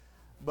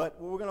But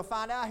we're going to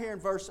find out here in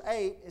verse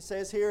 8, it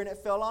says here, and it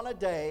fell on a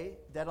day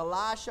that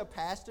Elisha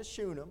passed to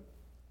Shunem,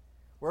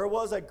 where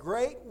was a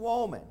great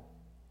woman,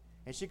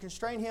 and she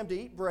constrained him to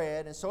eat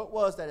bread. And so it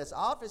was that as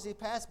often as he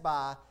passed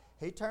by,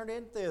 he turned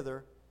in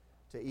thither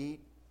to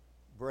eat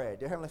bread.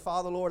 Dear Heavenly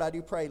Father, Lord, I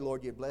do pray,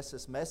 Lord, you bless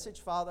this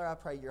message. Father, I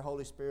pray your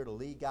Holy Spirit will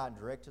lead, guide, and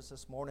direct us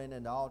this morning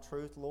into all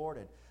truth, Lord.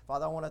 And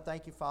Father, I want to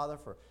thank you, Father,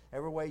 for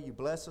every way you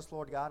bless us,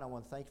 Lord God. I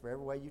want to thank you for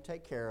every way you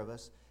take care of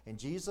us. In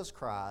Jesus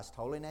Christ's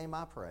holy name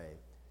I pray.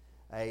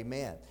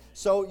 Amen.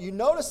 So you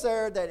notice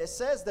there that it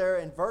says there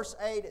in verse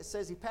 8, it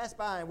says he passed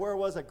by and where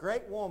was a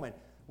great woman.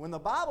 When the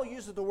Bible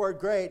uses the word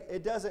great,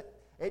 it doesn't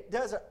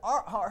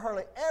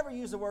hardly ever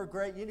use the word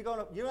great.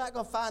 You're not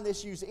going to find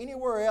this used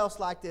anywhere else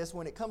like this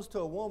when it comes to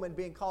a woman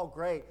being called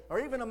great or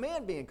even a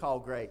man being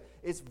called great.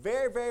 It's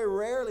very, very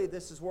rarely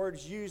this word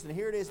is used, and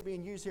here it is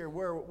being used here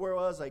where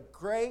was a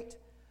great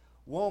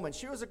woman.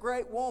 She was a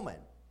great woman.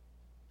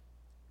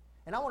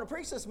 And I want to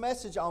preach this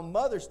message on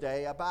Mother's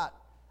Day about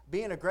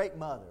being a great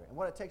mother and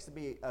what it takes to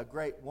be a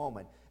great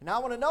woman. And I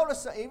want to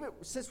notice, even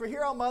since we're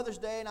here on Mother's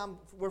Day and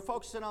we're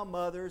focusing on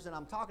mothers, and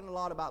I'm talking a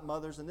lot about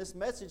mothers, and this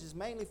message is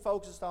mainly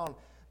focused on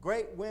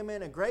great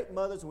women and great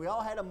mothers. We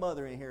all had a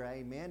mother in here,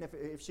 amen.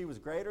 If she was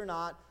great or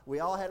not,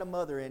 we all had a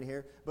mother in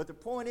here. But the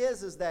point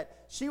is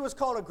that she was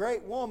called a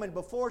great woman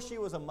before she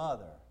was a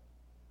mother.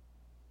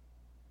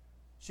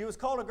 She was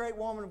called a great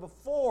woman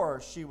before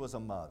she was a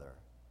mother.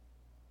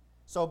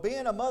 So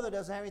being a mother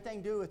doesn't have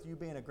anything to do with you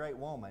being a great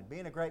woman.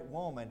 Being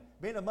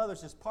a mother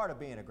is just part of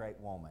being a great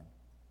woman.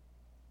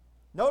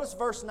 Notice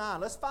verse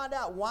 9. Let's find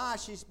out why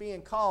she's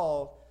being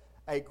called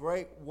a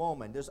great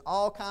woman. There's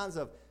all kinds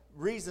of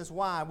reasons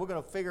why. We're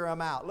going to figure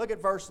them out. Look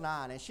at verse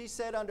 9. And she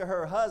said unto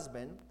her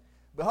husband,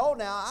 Behold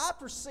now, I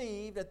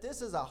perceive that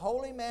this is a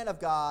holy man of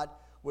God,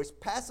 which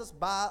passeth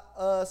by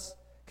us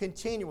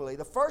continually.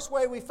 The first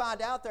way we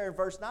find out there in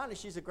verse 9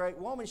 is she's a great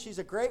woman. She's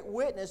a great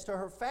witness to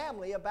her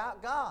family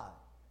about God.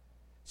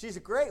 She's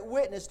a great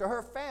witness to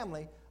her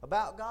family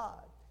about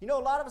God. You know,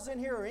 a lot of us in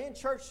here are in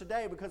church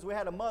today because we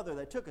had a mother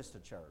that took us to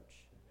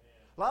church.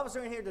 A lot of us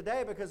are in here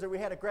today because we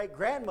had a great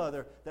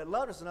grandmother that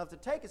loved us enough to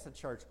take us to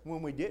church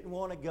when we didn't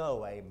want to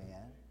go,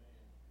 amen.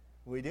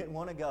 We didn't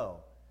want to go.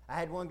 I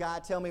had one guy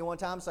tell me one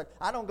time, it's like,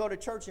 I don't go to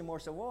church anymore. I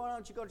said, well, why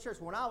don't you go to church?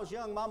 When I was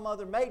young, my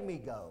mother made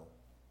me go.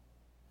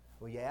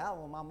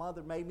 Well, my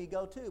mother made me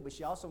go too, but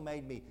she also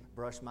made me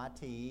brush my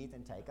teeth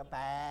and take a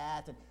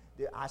bath, and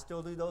I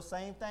still do those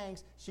same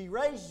things. She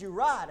raised you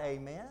right,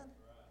 amen.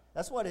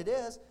 That's what it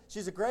is.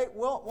 She's a great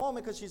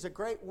woman because she's a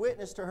great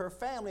witness to her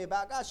family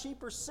about God. She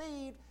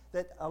perceived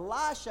that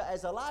Elisha,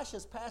 as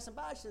Elisha's passing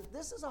by, she says,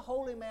 this is a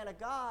holy man of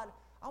God.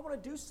 I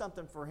want to do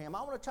something for him.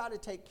 I want to try to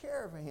take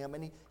care of him.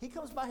 And he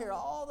comes by here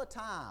all the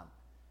time.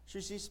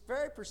 She's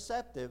very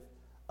perceptive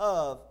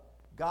of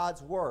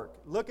God's work.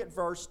 Look at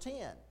verse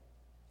 10.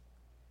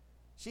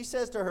 She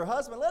says to her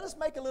husband, Let us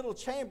make a little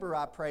chamber,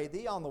 I pray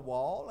thee, on the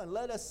wall, and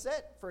let us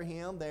set for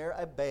him there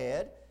a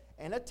bed,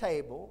 and a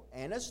table,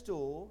 and a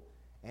stool,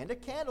 and a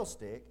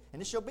candlestick. And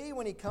it shall be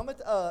when he cometh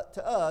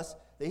to us,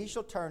 that he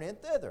shall turn in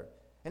thither.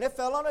 And it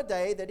fell on a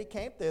day that he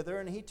came thither,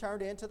 and he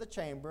turned into the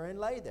chamber and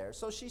lay there.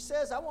 So she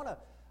says, I want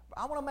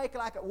to make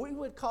we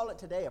would call it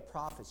today a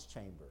prophet's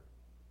chamber.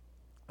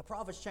 A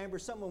prophet's chamber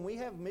is something when we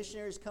have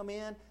missionaries come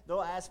in,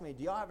 they'll ask me,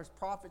 do y'all have a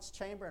prophet's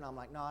chamber? And I'm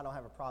like, no, I don't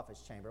have a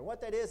prophet's chamber.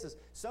 What that is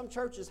some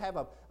churches have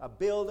a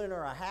building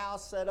or a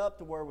house set up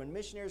to where when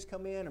missionaries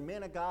come in or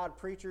men of God,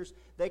 preachers,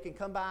 they can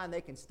come by and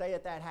they can stay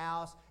at that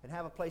house and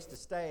have a place to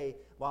stay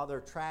while they're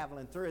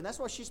traveling through. And that's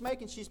what she's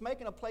making. She's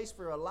making a place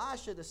for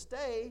Elisha to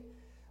stay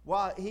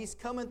while he's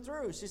coming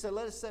through. She said,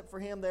 let us set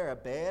for him there a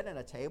bed and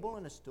a table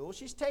and a stool.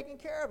 She's taking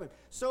care of him.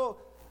 So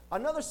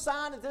another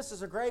sign that this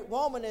is a great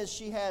woman is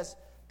she has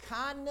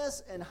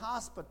kindness and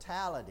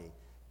hospitality.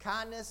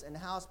 Kindness and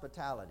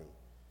hospitality.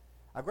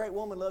 A great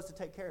woman loves to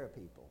take care of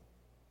people.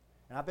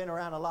 And I've been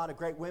around a lot of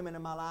great women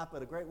in my life,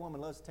 but a great woman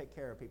loves to take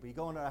care of people. You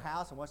go into a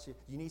house and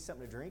you need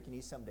something to drink, you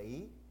need something to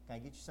eat. Can I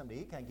get you something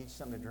to eat? Can I get you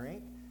something to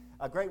drink?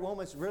 A great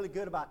woman's really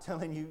good about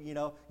telling you, you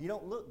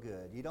don't look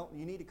good.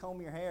 You need to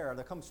comb your hair, or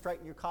they'll come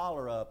straighten your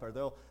collar up, or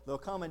they'll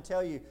come and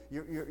tell you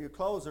your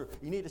clothes, or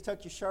you need to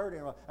tuck your shirt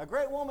in. A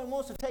great woman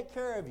wants to take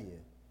care of you.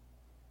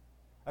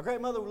 A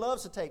great mother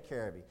loves to take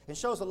care of you and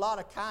shows a lot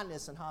of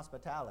kindness and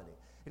hospitality.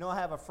 I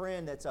have a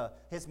friend that's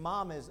his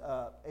mom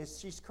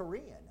she's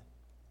Korean,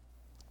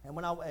 and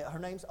her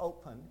name's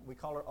Okpun. We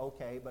call her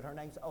OK, but her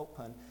name's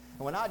Okpun. And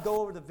when I'd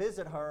go over to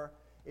visit her,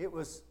 it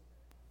was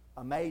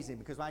amazing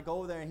because when I go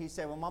over there and he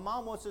said, well, my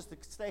mom wants us to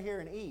stay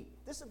here and eat.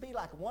 This would be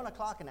like 1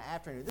 o'clock in the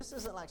afternoon. This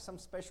isn't like some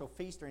special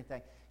feast or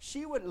anything.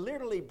 She would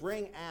literally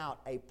bring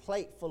out a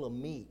plate full of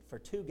meat for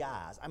 2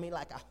 guys. I mean,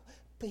 like a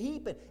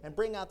heap, and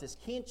bring out this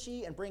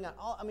kimchi and bring out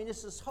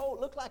this whole,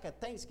 looked like a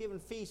Thanksgiving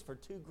feast for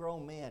 2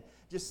 grown men.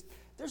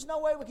 There's no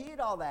way we could eat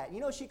all that.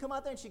 She'd come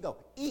out there and she'd go,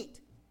 eat,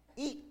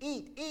 eat,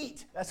 eat,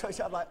 eat. That's what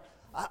she'd like.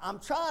 I'm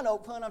trying,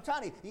 Okpun, I'm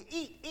trying to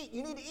eat,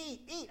 you need to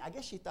eat. I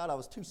guess she thought I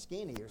was too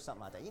skinny or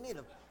something like that. You need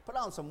to put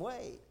on some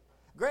weight.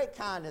 Great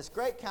kindness,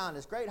 great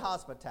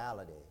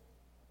hospitality.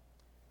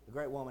 A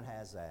great woman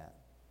has that.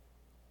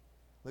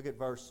 Look at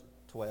verse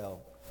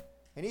 12.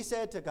 And he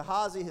said to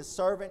Gehazi, his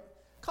servant,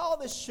 call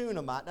this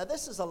Shunammite. Now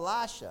this is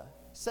Elisha.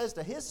 He says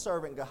to his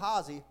servant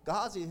Gehazi,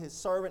 his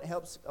servant,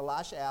 helps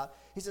Elisha out.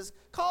 He says,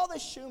 call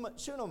this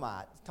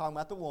Shunammite, talking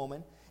about the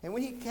woman. And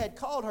when he had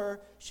called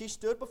her, she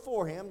stood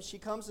before him. She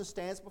comes and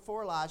stands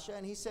before Elisha.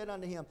 And he said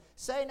unto him,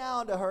 say now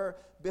unto her,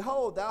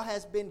 behold, thou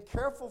hast been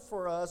careful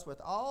for us with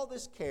all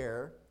this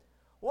care.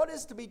 What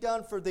is to be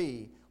done for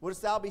thee?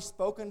 Wouldst thou be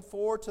spoken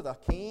for to the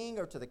king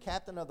or to the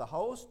captain of the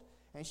host?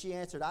 And she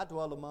answered, I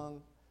dwell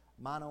among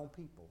mine own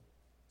people.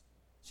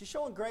 She's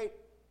showing great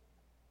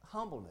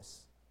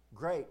humbleness.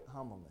 Great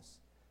humbleness.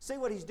 See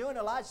what he's doing?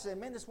 Elijah said,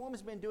 man, this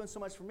woman's been doing so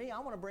much for me. I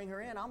want to bring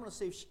her in. I'm going to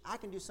see if I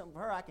can do something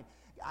for her. I can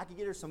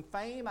get her some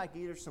fame. I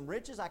can get her some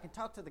riches. I can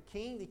talk to the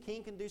king. The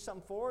king can do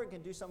something for her. He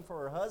can do something for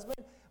her husband.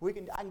 I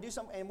can do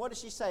something. And what does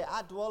she say?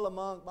 I dwell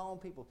among my own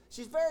people.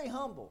 She's very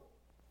humble.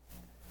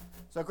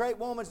 So a great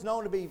woman's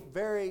known to be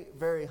very,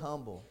 very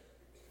humble.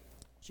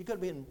 She could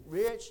have been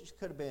rich. She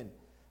could have been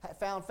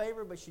found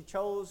favor, but she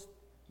chose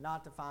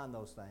not to find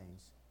those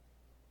things.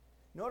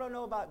 You know what I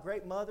know about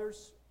great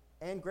mothers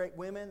and great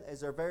women is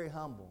they're very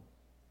humble.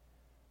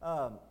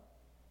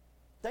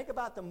 Think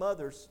about the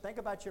mothers. Think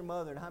about your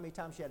mother and how many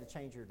times she had to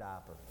change your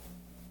diaper.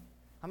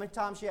 How many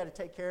times she had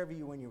to take care of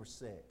you when you were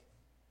sick.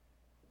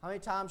 How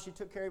many times she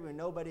took care of you when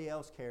nobody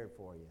else cared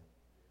for you.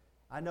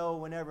 I know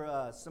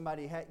whenever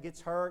somebody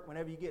gets hurt,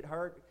 whenever you get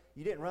hurt,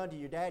 you didn't run to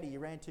your daddy, you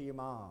ran to your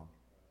mom.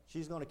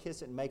 She's going to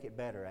kiss it and make it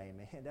better,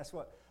 amen. That's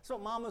what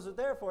mamas are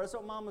there for. That's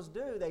what mamas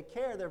do. They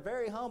care. They're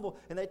very humble,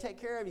 and they take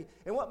care of you.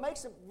 And what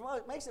makes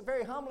it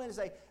very humbling is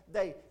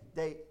they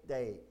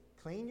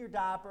clean your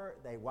diaper,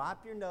 they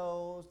wipe your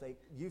nose,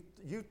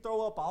 you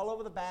throw up all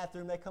over the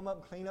bathroom, they come up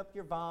and clean up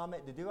your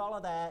vomit, to do all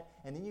of that,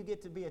 and then you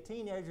get to be a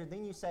teenager, and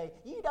then you say,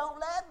 you don't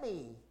love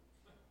me.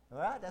 All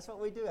right? That's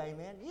what we do,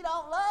 amen. You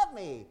don't love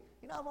me.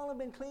 You know, I've only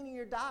been cleaning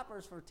your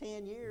diapers for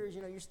 10 years.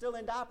 You know, you're still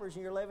in diapers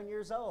and you're 11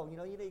 years old. You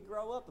know, you need to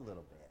grow up a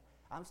little bit.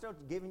 I'm still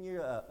giving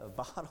you a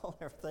bottle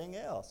and everything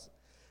else.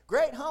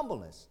 Great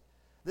humbleness.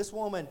 This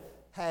woman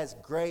has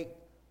great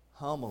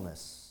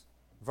humbleness.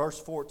 Verse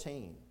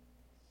 14.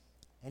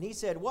 And he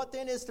said, what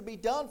then is to be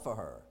done for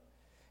her?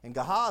 And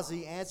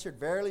Gehazi answered,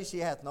 verily she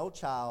hath no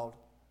child,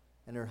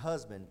 and her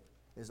husband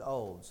is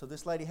old. So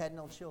this lady had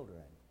no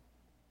children.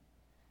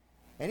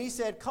 And he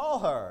said, call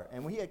her.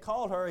 And when he had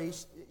called her,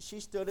 she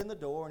stood in the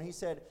door. And he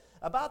said,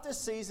 about this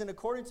season,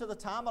 according to the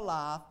time of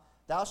life,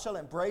 thou shalt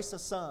embrace a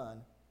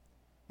son.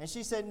 And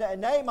she said,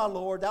 nay, my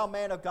Lord, thou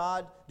man of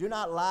God, do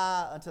not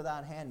lie unto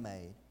thine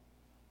handmaid.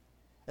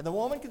 And the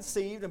woman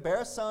conceived and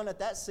bare a son at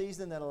that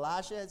season that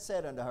Elisha had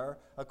said unto her,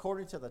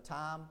 according to the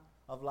time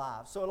of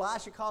life. So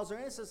Elisha calls her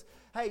in and says,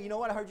 hey, you know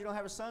what? I heard you don't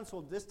have a son,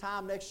 so this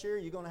time next year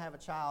you're going to have a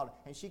child.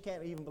 And she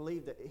can't even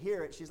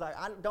hear it. She's like,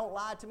 don't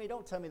lie to me.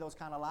 Don't tell me those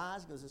kind of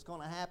lies, because it's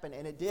going to happen.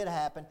 And it did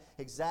happen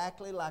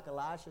exactly like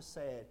Elisha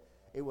said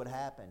it would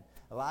happen.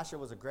 Elisha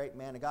was a great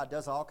man, and God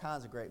does all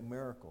kinds of great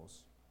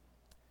miracles.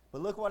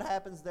 But look what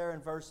happens there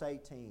in verse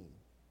 18.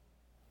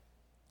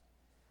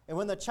 And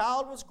when the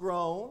child was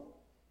grown,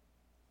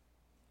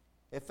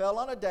 it fell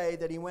on a day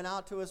that he went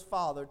out to his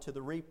father to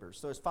the reapers.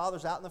 So his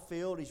father's out in the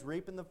field. He's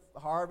reaping the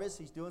harvest.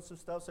 He's doing some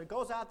stuff. So he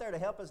goes out there to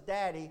help his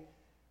daddy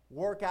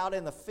work out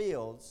in the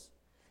fields.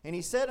 And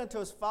he said unto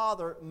his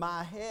father,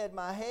 my head,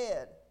 my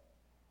head.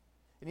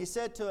 And he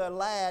said to a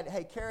lad,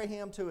 hey, carry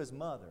him to his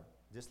mother.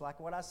 Just like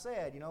what I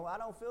said. You know, I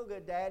don't feel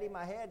good, Daddy.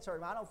 My head's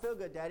hurting. I don't feel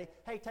good, Daddy.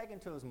 Hey, take him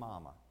to his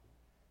mama.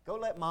 Go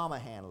let mama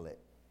handle it.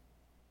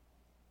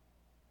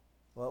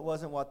 Well, it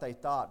wasn't what they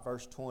thought.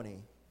 Verse 20.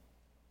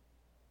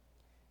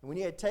 And when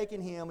he had taken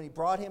him and he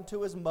brought him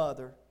to his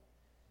mother,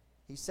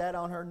 he sat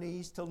on her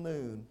knees till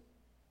noon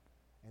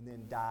and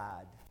then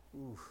died.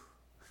 Oof.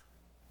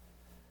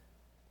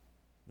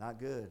 Not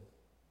good.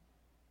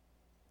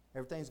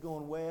 Everything's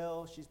going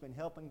well. She's been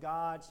helping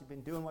God. She's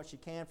been doing what she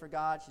can for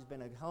God. She's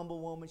been a humble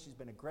woman. She's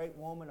been a great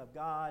woman of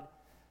God.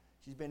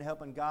 She's been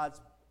helping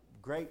God's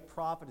great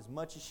prophet as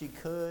much as she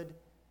could.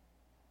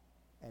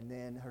 And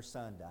then her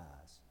son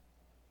dies.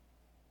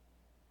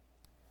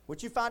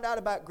 What you find out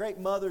about great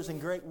mothers and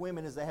great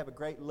women is they have a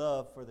great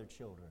love for their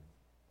children.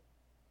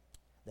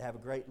 They have a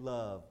great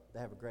love.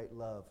 They have a great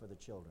love for the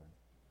children.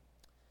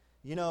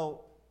 You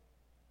know,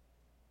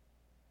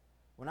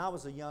 when I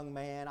was a young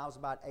man, I was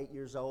about 8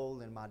 years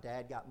old, and my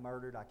dad got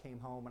murdered. I came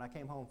home. When I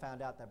came home and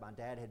found out that my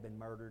dad had been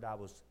murdered, I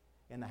was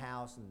in the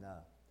house, and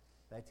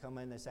they'd come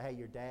in and they'd say, hey,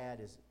 your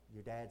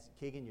dad's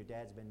Keegan, your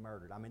dad's been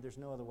murdered. I mean, there's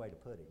no other way to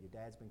put it. Your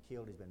dad's been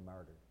killed, he's been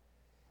murdered.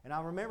 And I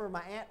remember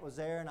my aunt was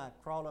there, and I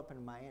crawled up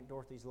into my Aunt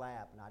Dorothy's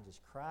lap, and I just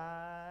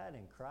cried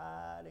and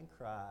cried and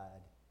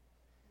cried.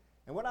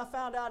 And what I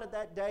found out at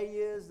that day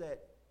is that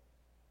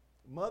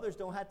mothers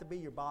don't have to be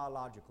your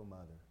biological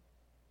mother.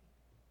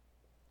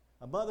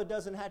 A mother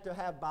doesn't have to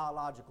have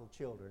biological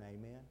children,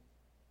 amen?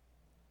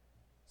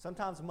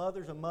 Sometimes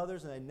mothers are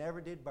mothers and they never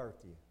did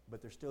birth you,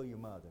 but they're still your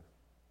mother.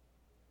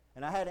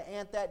 And I had an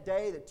aunt that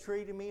day that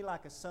treated me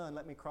like a son,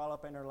 let me crawl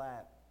up in her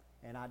lap.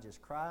 And I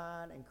just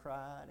cried and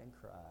cried and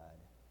cried.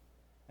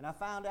 And I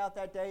found out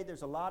that day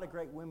there's a lot of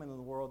great women in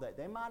the world that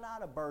they might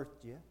not have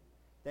birthed you,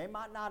 they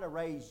might not have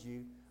raised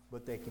you,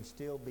 but they can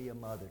still be a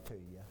mother to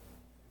you.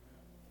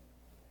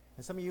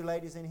 And some of you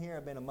ladies in here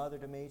have been a mother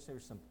to me through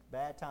some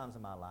bad times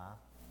in my life.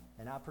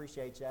 And I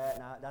appreciate that.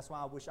 And that's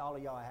why I wish all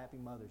of y'all a happy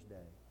Mother's Day.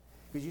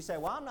 Because you say,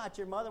 well, I'm not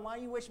your mother. Why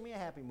do you wish me a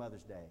happy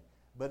Mother's Day?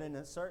 But in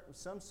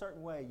some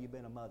certain way, you've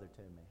been a mother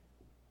to me.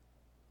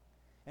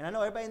 And I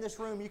know everybody in this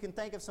room, you can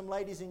think of some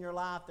ladies in your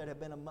life that have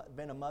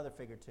been a mother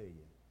figure to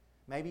you.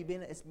 Maybe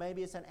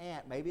it's an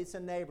aunt. Maybe it's a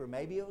neighbor.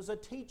 Maybe it was a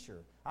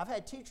teacher. I've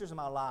had teachers in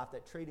my life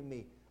that treated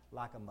me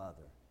like a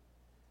mother.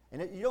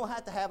 And you don't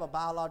have to have a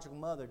biological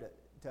mother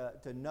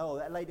to know.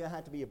 That lady doesn't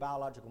have to be a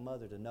biological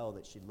mother to know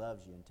that she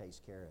loves you and takes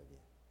care of you.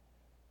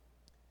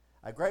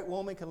 A great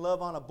woman can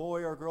love on a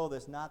boy or a girl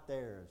that's not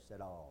theirs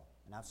at all.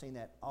 And I've seen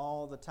that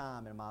all the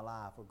time in my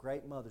life, where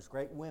great mothers,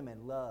 great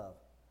women love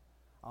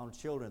on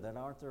children that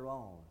aren't their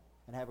own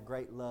and have a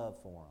great love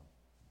for them.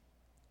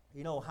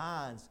 You know,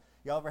 Heinz,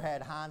 you ever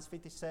had Heinz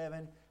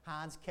 57,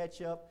 Heinz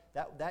ketchup?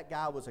 That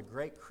guy was a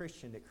great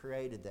Christian that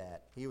created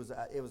that. It was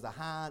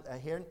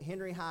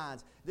Henry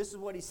Heinz. This is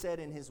what he said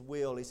in his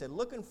will. He said,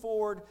 looking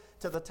forward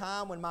to the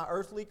time when my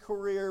earthly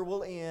career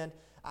will end,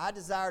 I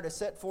desire to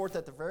set forth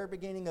at the very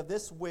beginning of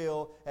this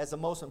will as the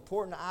most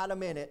important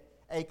item in it,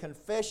 a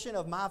confession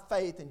of my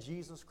faith in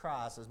Jesus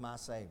Christ as my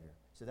Savior.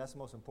 So that's the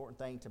most important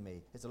thing to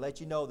me, is to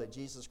let you know that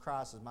Jesus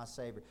Christ is my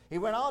Savior. He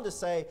went on to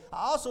say,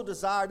 I also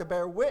desire to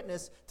bear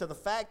witness to the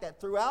fact that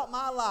throughout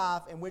my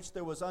life, in which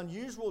there was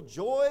unusual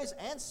joys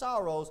and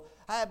sorrows,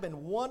 I have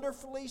been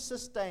wonderfully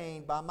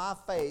sustained by my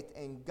faith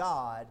in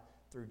God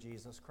through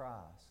Jesus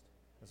Christ.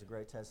 That's a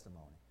great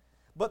testimony.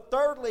 But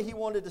thirdly, he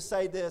wanted to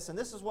say this, and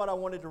this is what I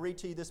wanted to read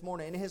to you this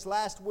morning. In his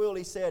last will,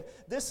 he said,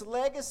 This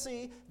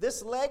legacy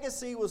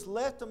was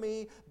left to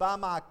me by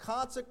my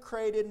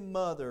consecrated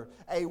mother,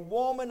 a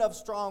woman of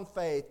strong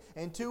faith,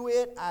 and to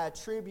it I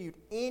attribute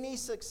any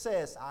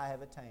success I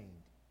have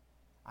attained.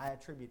 I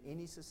attribute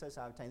any success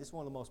I've attained. This is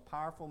one of the most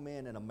powerful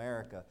men in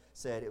America,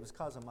 said, it was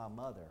because of my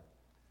mother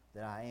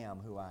that I am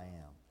who I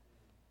am.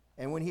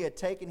 And when he had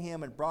taken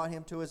him and brought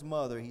him to his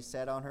mother, he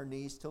sat on her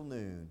knees till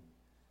noon,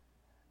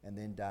 and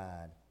then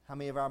died. How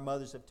many of our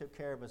mothers have took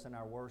care of us in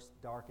our worst,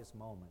 darkest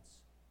moments?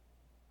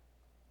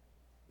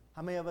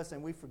 How many of us,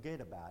 and we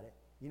forget about it?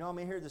 You know, I'm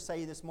here to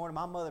say this morning,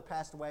 my mother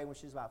passed away when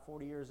she was about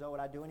 40 years old.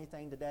 I'd do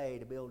anything today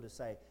to be able to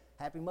say,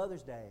 Happy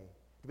Mother's Day,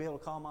 to be able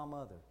to call my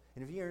mother.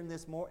 And if you're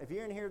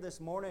in here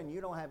this morning and you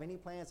don't have any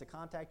plans to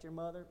contact your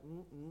mother,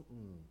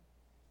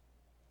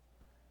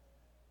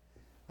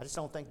 I just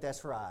don't think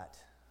that's right.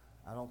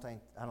 I don't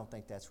think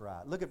that's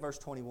right. Look at verse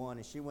 21.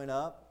 And she went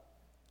up,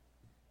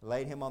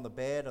 laid him on the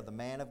bed of the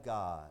man of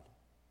God,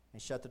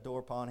 and shut the door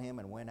upon him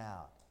and went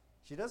out.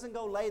 She doesn't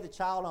go lay the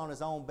child on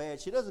his own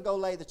bed. She doesn't go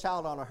lay the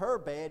child on her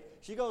bed.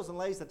 She goes and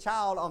lays the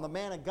child on the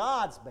man of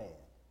God's bed.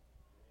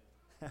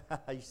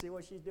 You see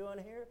what she's doing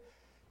here?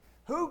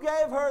 Who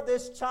gave her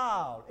this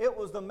child? It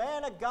was the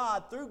man of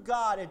God. Through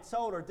God had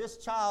told her, this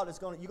child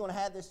you're going to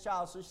have this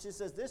child. So she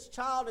says, this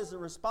child is the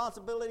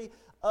responsibility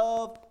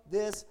of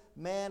this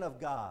man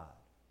of God.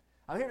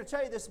 I'm here to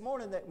tell you this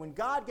morning that when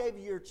God gave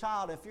you your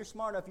child, if you're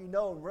smart enough, you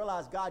know and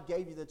realize God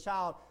gave you the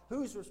child,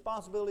 whose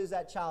responsibility is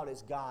that child?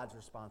 It's God's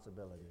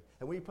responsibility.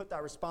 And we put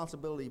that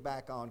responsibility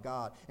back on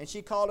God. And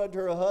she called unto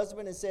her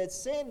husband and said,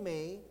 Send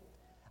me,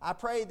 I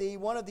pray thee,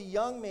 one of the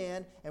young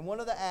men and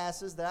one of the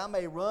asses, that I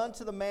may run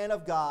to the man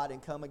of God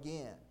and come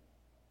again.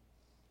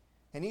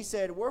 And he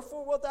said,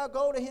 Wherefore wilt thou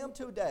go to him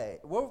today?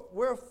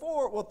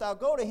 Wherefore wilt thou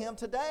go to him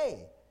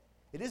today?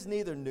 It is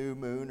neither new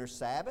moon nor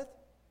Sabbath.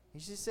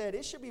 And she said,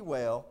 It should be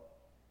well.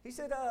 He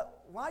said,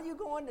 why are you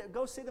going to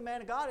go see the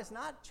man of God? It's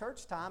not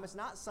church time. It's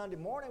not Sunday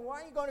morning.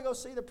 Why are you going to go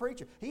see the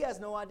preacher? He has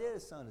no idea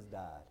his son has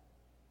died.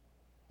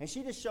 And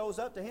she just shows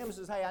up to him and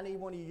says, hey, I need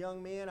one of you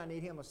young men. I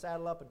need him to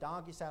saddle up a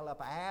donkey, saddle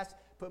up an ass,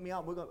 put me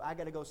on. I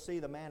got to go see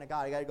the man of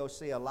God. I got to go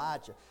see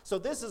Elijah. So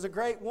this is a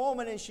great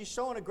woman, and she's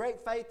showing a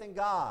great faith in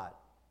God.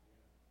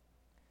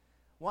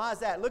 Why is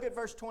that? Look at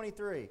verse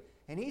 23.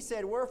 And he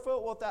said, Wherefore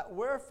wilt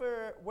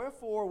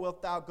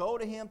thou go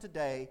to him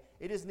today?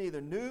 It is neither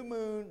new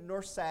moon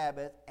nor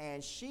Sabbath.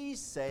 And she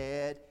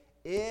said,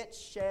 It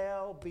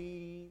shall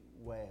be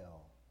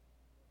well.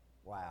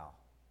 Wow.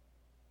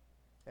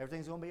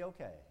 Everything's going to be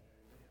okay.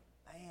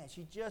 Man,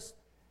 she just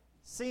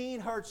seen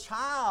her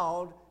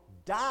child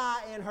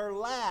die in her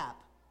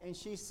lap. And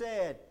she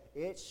said,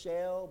 It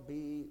shall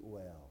be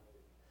well.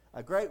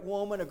 A great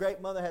woman, a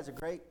great mother has a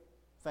great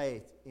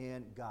faith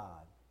in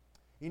God.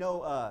 You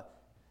know,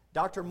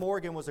 Dr.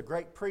 Morgan was a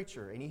great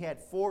preacher, and he had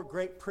 4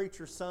 great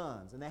preacher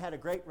sons, and they had a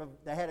great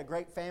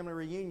family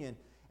reunion,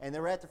 and they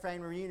were at the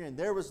family reunion, and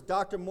there was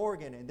Dr.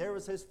 Morgan, and there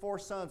was his 4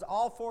 sons.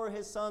 All 4 of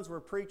his sons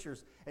were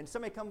preachers, and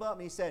somebody come up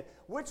and he said,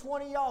 which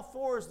one of y'all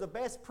 4 is the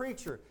best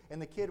preacher?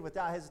 And the kid,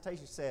 without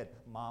hesitation, said,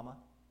 Mama.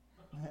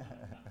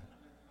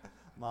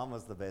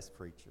 Mama's the best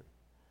preacher.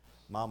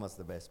 Mama's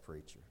the best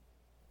preacher.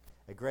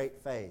 A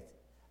great faith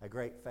in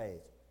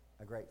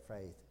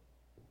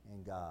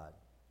God.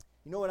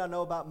 You know what I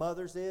know about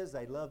mothers is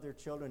they love their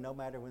children no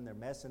matter when they're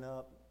messing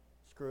up,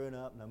 screwing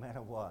up no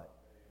matter what.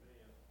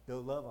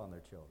 They'll love on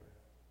their children.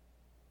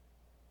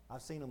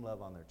 I've seen them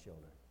love on their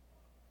children.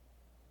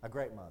 A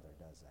great mother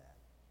does that.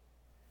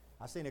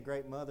 I've seen a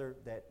great mother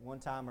that one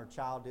time her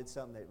child did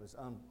something that was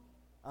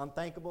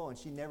unthinkable, and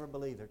she never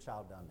believed her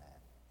child done that.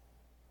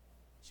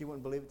 She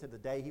wouldn't believe it to the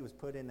day he was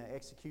put in the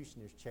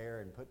executioner's chair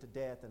and put to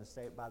death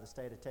by the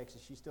state of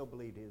Texas. She still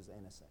believed he was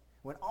innocent.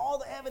 When all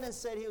the evidence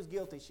said he was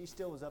guilty, she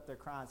still was up there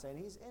crying, saying,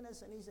 he's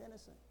innocent, he's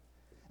innocent.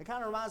 It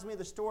kind of reminds me of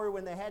the story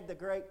when they had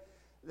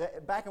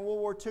back in World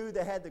War II,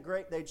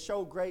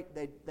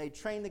 they'd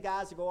train the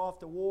guys to go off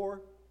to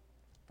war.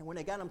 And when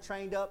they got them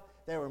trained up,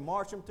 they would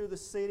march them through the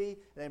city,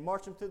 and they'd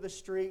march them through the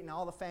street, and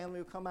all the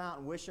family would come out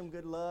and wish them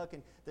good luck.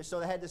 And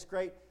so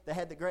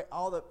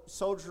all the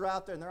soldiers were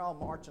out there, and they're all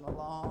marching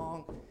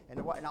along,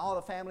 and all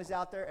the families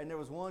out there, and there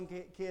was one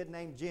kid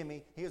named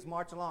Jimmy. He was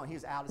marching along. He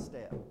was out of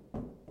step.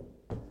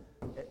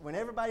 When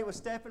everybody was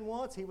stepping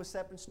once, he was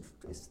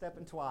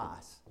stepping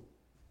twice.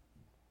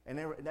 And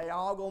they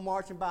all go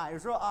marching by. It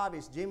was real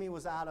obvious. Jimmy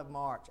was out of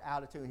march,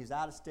 out of tune. He's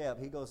out of step.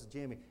 He goes to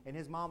Jimmy. And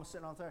his mom was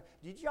sitting on there.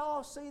 Did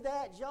y'all see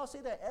that? Did y'all see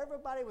that?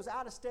 Everybody was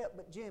out of step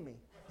but Jimmy.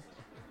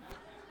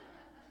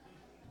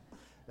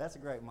 That's a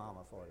great mama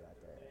for you right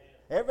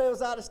there. Everybody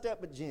was out of step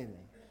but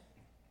Jimmy.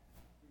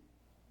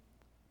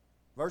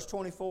 Verse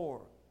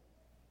 24.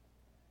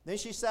 Then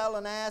she saddled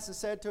an ass and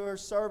said to her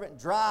servant,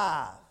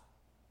 drive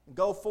and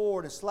go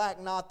forward and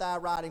slack not thy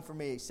riding for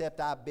me,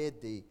 except I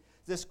bid thee.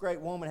 This great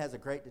woman has a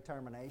great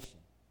determination.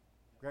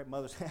 Great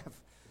mothers have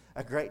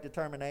a great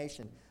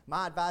determination.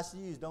 My advice to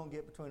you is don't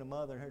get between a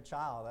mother and her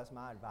child. That's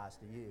my advice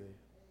to you.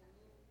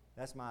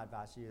 That's my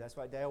advice to you. That's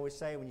why they always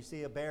say when you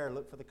see a bear,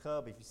 look for the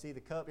cub. If you see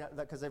the cub,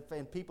 because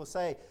people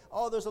say,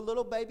 oh, there's a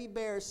little baby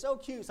bear. It's so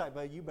cute. It's like,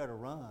 well, you better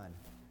run.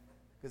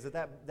 Because if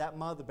that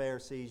mother bear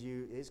sees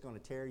you, it's going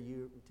to tear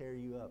you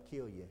up,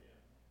 kill you.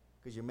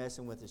 Because you're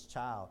messing with his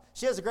child.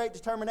 She has a great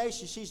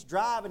determination. She's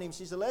driving him.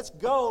 She said, let's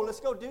go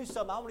do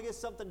something. I want to get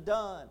something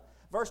done.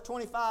 Verse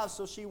 25,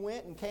 so she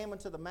went and came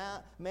unto the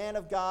man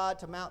of God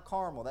to Mount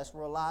Carmel. That's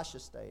where Elisha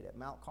stayed, at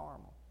Mount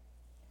Carmel.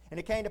 And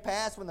it came to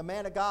pass when the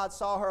man of God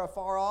saw her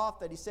afar off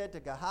that he said to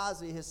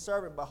Gehazi, his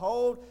servant,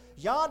 behold,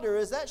 yonder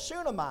is that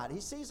Shunammite. He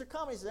sees her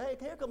coming. He says, hey,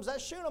 here comes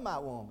that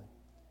Shunammite woman.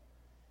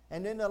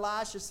 And then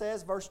Elisha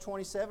says, verse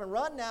 27,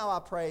 run now, I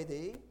pray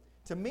thee,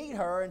 to meet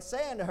her, and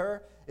say unto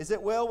her, is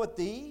it well with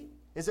thee?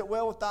 Is it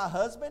well with thy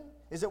husband?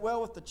 Is it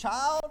well with the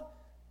child?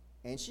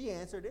 And she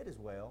answered, it is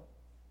well.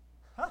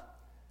 Huh.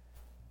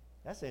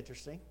 That's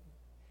interesting.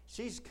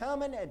 She's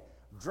coming and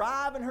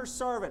driving her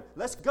servant.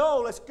 Let's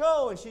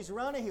go. And she's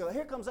running.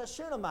 Here comes that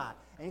Shunammite.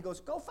 And he goes,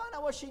 go find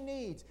out what she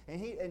needs.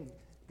 And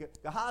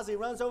Gehazi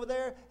runs over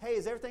there. Hey,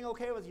 is everything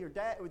okay with your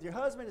dad, with your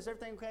husband? Is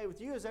everything okay with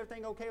you? Is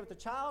everything okay with the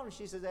child? And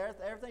she says,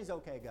 everything's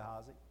okay,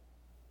 Gehazi.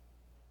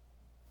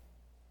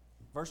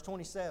 Verse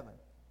 27.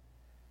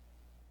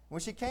 When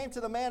she came to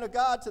the man of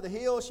God to the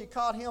hill, she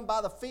caught him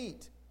by the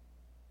feet.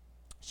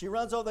 She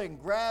runs over there and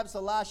grabs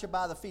Elisha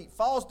by the feet,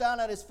 falls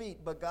down at his feet.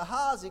 But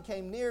Gehazi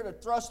came near to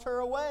thrust her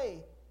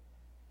away.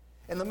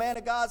 And the man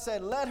of God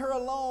said, let her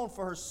alone,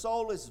 for her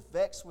soul is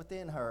vexed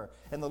within her.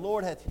 And the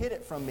Lord hath hid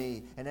it from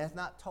me, and hath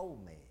not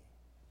told me.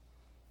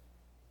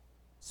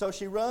 So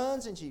she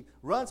runs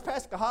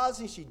past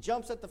Gehazi. She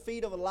jumps at the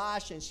feet of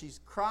Elisha, and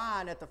she's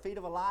crying at the feet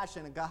of Elisha.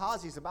 And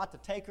Gehazi's about to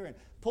take her and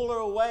pull her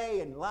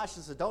away. And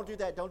Elisha says, don't do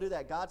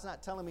that. God's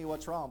not telling me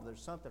what's wrong, but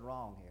there's something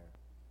wrong here.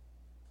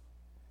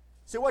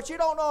 See, what you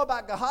don't know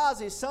about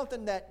Gehazi is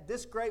something that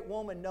this great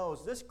woman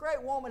knows. This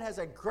great woman has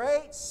a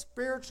great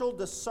spiritual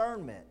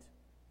discernment.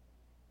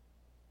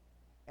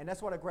 And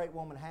that's what a great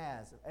woman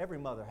has. Every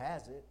mother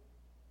has it.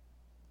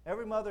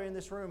 Every mother in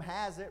this room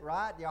has it,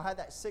 right? Y'all have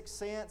that sixth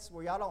sense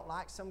where y'all don't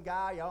like some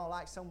guy, y'all don't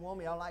like some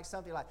woman, y'all don't like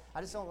something like,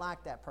 I just don't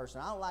like that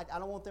person. I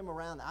don't want them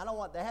around.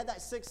 They have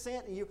that sixth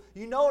sense, and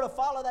you know to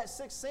follow that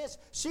sixth sense.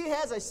 She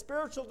has a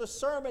spiritual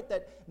discernment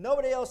that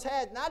nobody else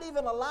had. Not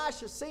even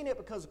Elisha's seen it,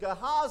 because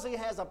Gehazi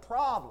has a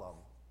problem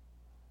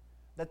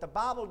that the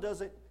Bible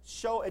doesn't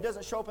show. It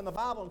doesn't show up in the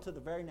Bible until the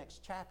very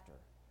next chapter.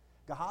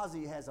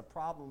 Gehazi has a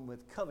problem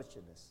with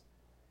covetousness.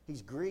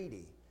 He's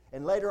greedy.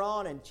 And later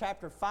on in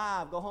chapter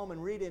 5, go home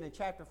and read it in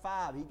chapter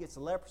 5, he gets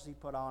leprosy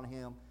put on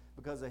him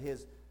because of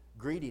his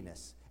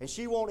greediness. And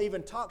she won't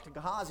even talk to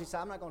Gehazi. She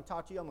said, I'm not going to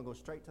talk to you. I'm going to go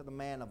straight to the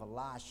man of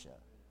Elisha.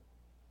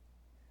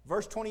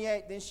 Verse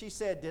 28, then she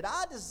said, did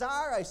I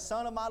desire a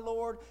son of my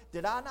Lord?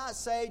 Did I not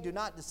say, do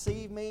not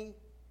deceive me?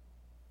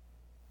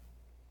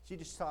 She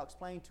just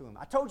explained to him,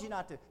 I told you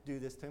not to do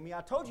this to me.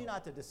 I told you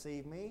not to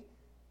deceive me.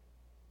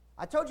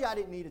 I told you I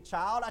didn't need a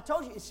child. I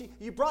told you,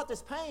 you brought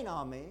this pain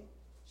on me.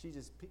 She's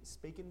just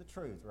speaking the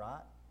truth,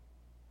 right?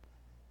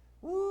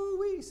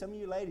 Woo-wee, some of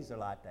you ladies are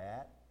like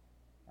that.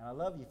 And I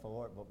love you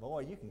for it, but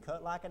boy, you can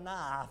cut like a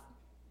knife.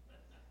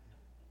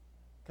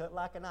 Cut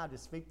like a knife.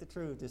 Just speak the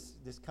truth.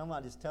 Just come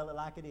on, just tell it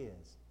like it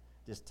is.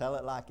 Just tell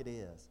it like it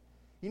is.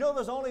 You know,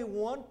 there's only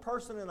one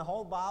person in the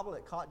whole Bible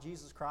that caught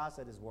Jesus Christ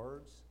at his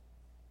words.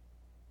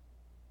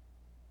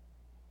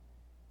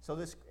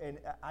 So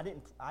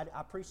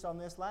I preached on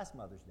this last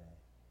Mother's Day.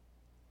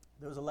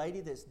 There was a lady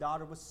that's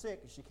daughter was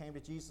sick, and she came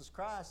to Jesus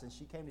Christ, and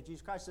she came to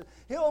Jesus Christ and said,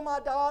 heal my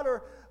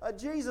daughter,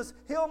 Jesus,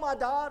 heal my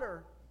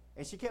daughter.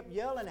 And she kept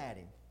yelling at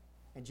him,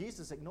 and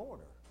Jesus ignored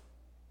her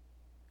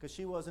because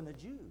she wasn't a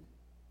Jew.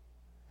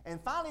 And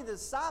finally the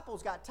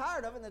disciples got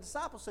tired of it, and the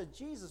disciples said,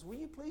 Jesus, will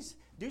you please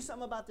do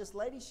something about this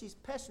lady? She's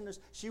pestering us.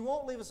 She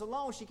won't leave us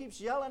alone. She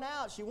keeps yelling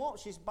out.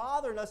 She's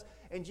bothering us.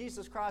 And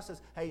Jesus Christ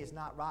says, hey, it's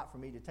not right for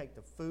me to take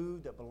the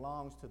food that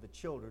belongs to the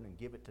children and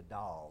give it to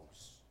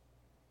dogs.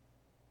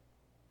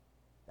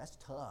 That's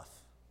tough.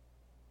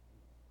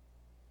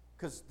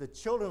 Because the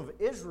children of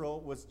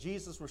Israel,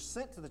 Jesus was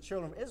sent to the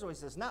children of Israel. He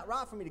says, it's not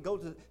right for me to go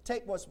to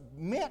take what's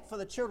meant for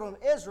the children of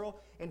Israel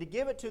and to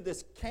give it to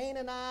this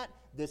Canaanite,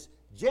 this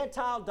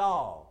Gentile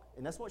dog.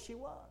 And that's what she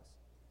was.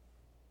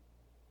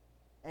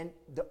 And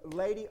the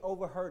lady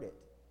overheard it.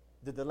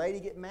 Did the lady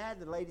get mad?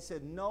 The lady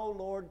said, no,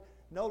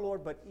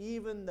 Lord, but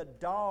even the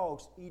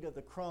dogs eat of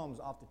the crumbs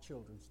off the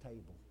children's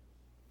table.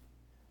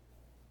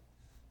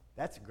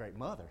 That's a great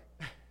mother.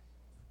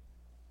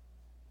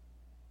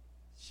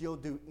 She'll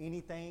do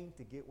anything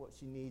to get what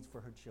she needs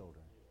for her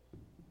children.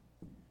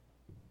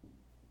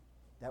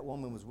 That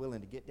woman was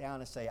willing to get down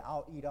and say,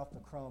 I'll eat off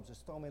the crumbs.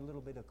 Just throw me a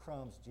little bit of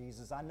crumbs,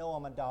 Jesus. I know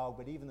I'm a dog,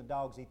 but even the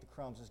dogs eat the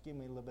crumbs. Just give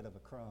me a little bit of a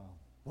crumb.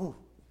 Woo.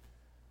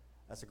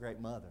 That's a great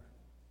mother.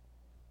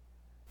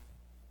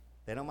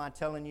 They don't mind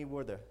telling you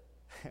where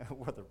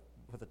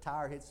the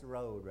tire hits the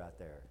road right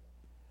there.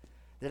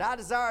 Did I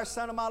desire a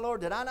son of my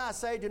Lord? Did I not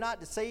say, do not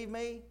deceive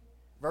me?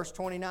 Verse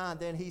 29,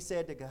 then he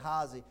said to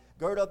Gehazi,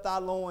 gird up thy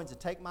loins and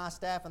take my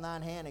staff in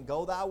thine hand and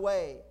go thy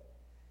way.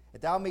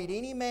 If thou meet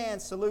any man,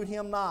 salute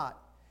him not.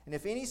 And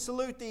if any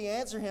salute thee,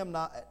 answer him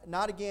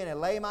not again, and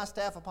lay my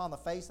staff upon the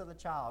face of the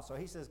child. So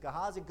he says,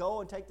 Gehazi,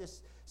 go and take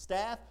this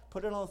staff,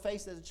 put it on the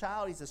face of the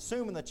child. He's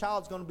assuming the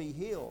child's going to be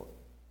healed.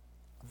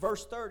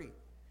 Verse 30,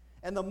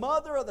 and the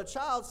mother of the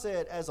child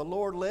said, as the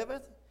Lord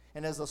liveth,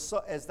 and as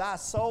thy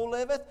soul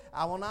liveth,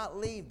 I will not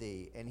leave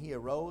thee. And he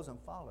arose and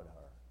followed her.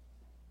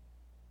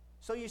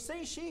 So you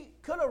see, she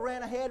could have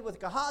ran ahead with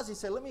Gehazi and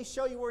said, let me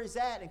show you where he's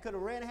at, and could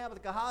have ran ahead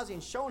with Gehazi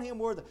and shown him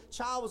where the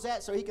child was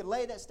at so he could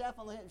lay that staff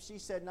on the head. She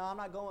said, no, I'm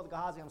not going with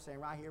Gehazi. I'm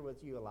staying right here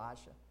with you,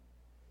 Elisha.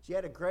 She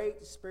had a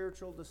great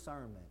spiritual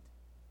discernment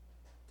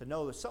to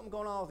know there's something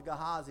going on with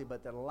Gehazi,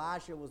 but that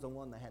Elisha was the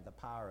one that had the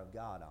power of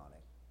God on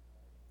it.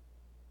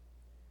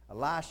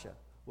 Elisha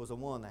was the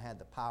one that had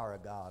the power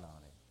of God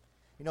on it.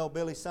 You know,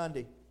 Billy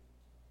Sunday,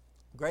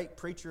 great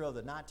preacher of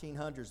the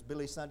 1900s,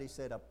 Billy Sunday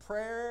said,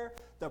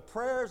 the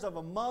prayers of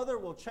a mother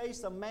will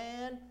chase a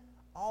man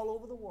all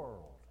over the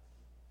world.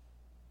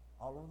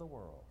 All over the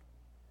world.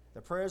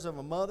 The prayers of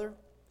a mother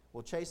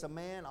will chase a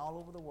man all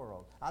over the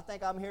world. I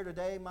think I'm here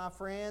today, my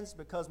friends,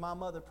 because my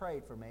mother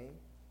prayed for me.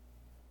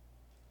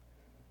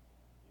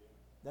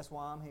 That's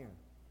why I'm here.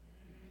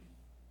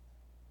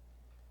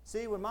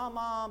 See, when my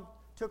mom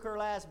took her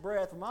last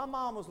breath, when my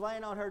mom was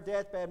laying on her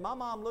deathbed, my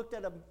mom looked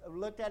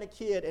at a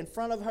kid in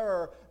front of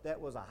her that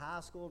was a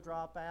high school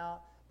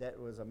dropout, that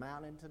was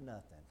amounting to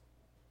nothing.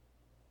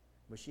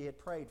 But she had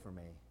prayed for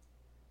me.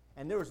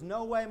 And there was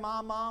no way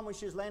my mom, when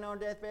she was laying on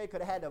her deathbed,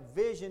 could have had a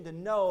vision to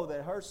know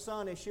that her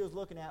son, that she was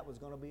looking at, was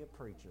going to be a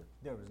preacher.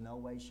 There was no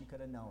way she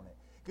could have known it.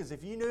 Because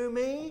if you knew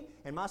me,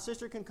 and my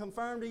sister can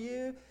confirm to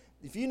you,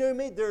 if you knew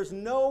me, there's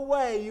no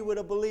way you would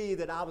have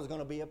believed that I was going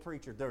to be a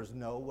preacher. There's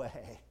no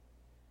way.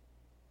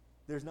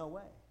 There's no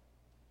way.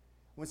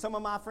 When some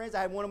of my friends,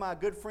 I had one of my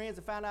good friends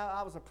that found out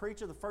I was a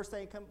preacher, the first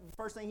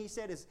thing he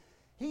said is,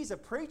 he's a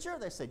preacher?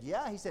 They said,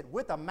 yeah. He said,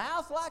 with a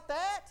mouth like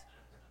that?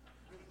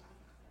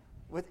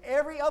 With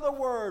every other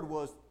word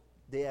was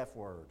the F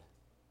word.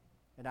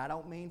 And I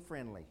don't mean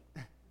friendly.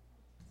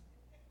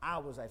 I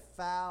was a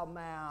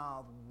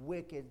foul-mouthed,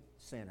 wicked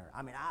sinner.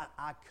 I mean,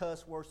 I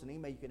cussed worse than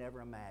anybody you could ever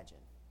imagine.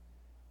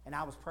 And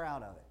I was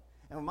proud of it.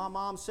 And when my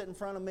mom sat in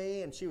front of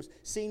me and she was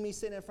seeing me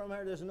sitting in front of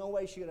her, there's no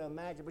way she could have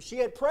imagined. But she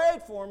had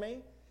prayed for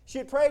me. She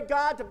had prayed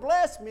God to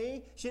bless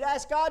me. She'd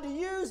asked God to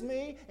use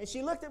me. And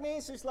she looked at me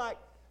and she's like,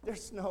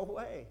 there's no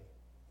way.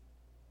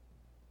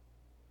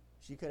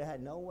 She could have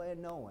had no way of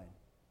knowing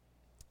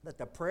that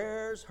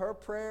her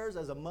prayers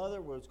as a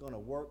mother was going to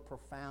work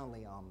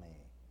profoundly on me.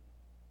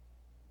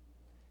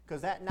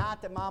 Because that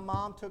night that my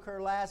mom took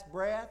her last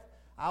breath,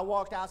 I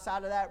walked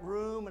outside of that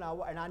room and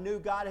I knew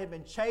God had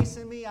been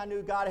chasing me. I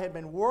knew God had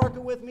been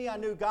working with me. I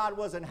knew God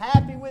wasn't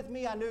happy with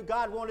me. I knew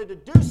God wanted to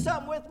do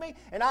something with me.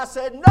 And I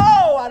said, no,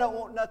 I don't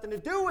want nothing to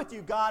do with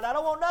you, God. I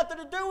don't want nothing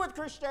to do with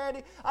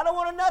Christianity. I don't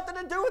want nothing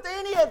to do with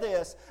any of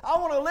this. I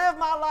want to live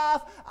my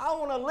life. I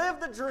want to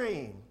live the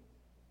dream.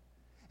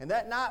 And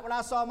that night when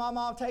I saw my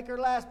mom take her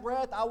last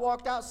breath, I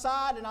walked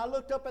outside and I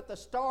looked up at the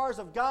stars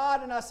of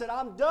God and I said,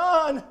 I'm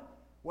done.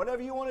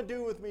 Whatever you want to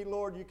do with me,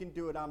 Lord, you can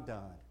do it. I'm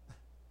done.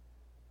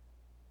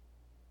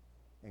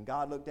 And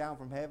God looked down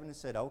from heaven and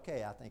said,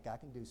 okay, I think I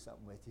can do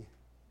something with you.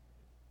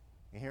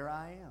 And here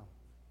I am.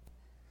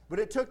 But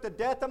it took the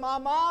death of my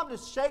mom to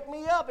shake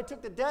me up. It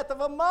took the death of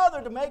a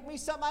mother to make me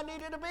something I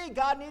needed to be.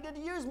 God needed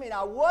to use me. And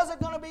I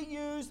wasn't going to be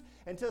used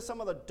until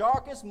some of the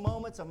darkest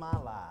moments of my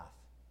life.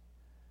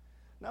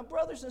 Now,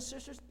 brothers and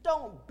sisters,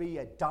 don't be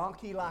a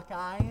donkey like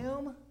I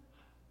am.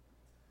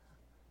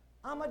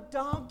 I'm a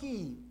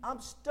donkey.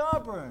 I'm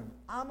stubborn.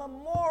 I'm a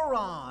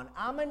moron.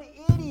 I'm an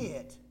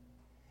idiot.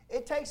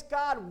 It takes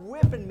God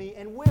whipping me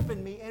and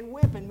whipping me and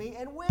whipping me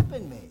and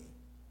whipping me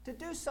to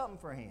do something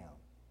for Him.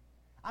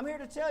 I'm here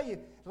to tell you,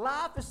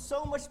 life is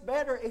so much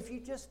better if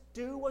you just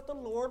do what the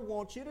Lord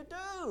wants you to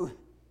do.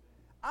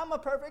 I'm a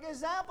perfect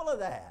example of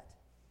that.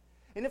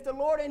 And if the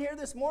Lord in here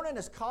this morning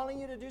is calling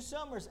you to do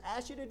something, or has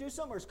asked you to do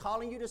something, or is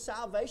calling you to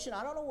salvation,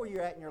 I don't know where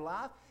you're at in your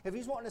life. If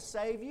He's wanting to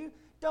save you,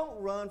 don't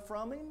run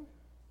from Him.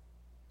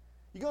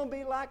 You're going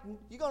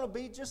to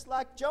be just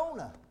like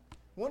Jonah.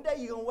 One day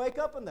you're going to wake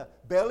up in the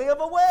belly of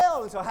a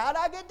whale. And so how did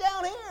I get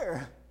down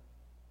here?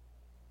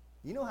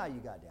 You know how you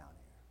got down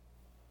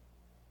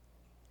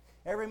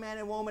here. Every man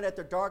and woman at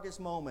their darkest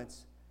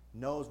moments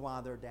knows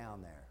why they're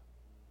down there.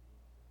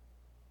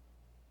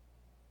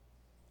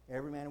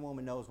 Every man and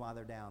woman knows why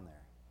they're down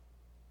there.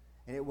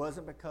 And it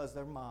wasn't because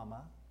their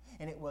mama,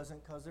 and it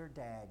wasn't because their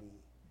daddy.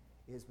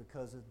 It's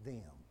because of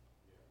them.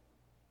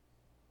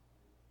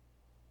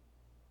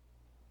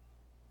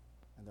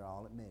 And they're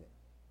all admit it.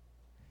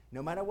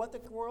 No matter what the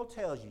world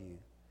tells you,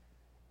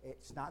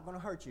 it's not going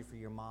to hurt you for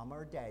your mama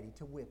or daddy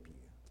to whip you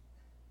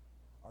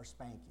or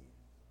spank you.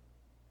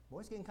 Boy,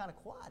 it's getting kind of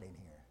quiet in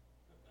here.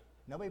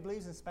 Nobody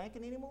believes in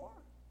spanking anymore?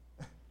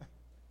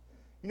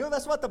 You know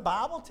that's what the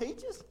Bible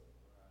teaches?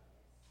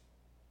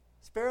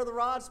 Spare the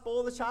rod,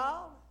 spoil the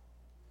child.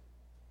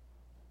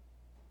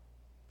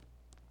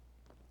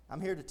 I'm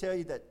here to tell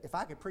you that if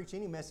I could preach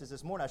any message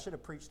this morning, I should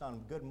have preached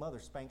on good mother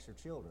spanks her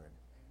children.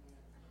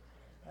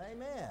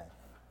 Amen.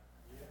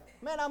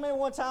 Man, I remember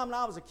one time when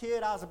I was a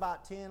kid, I was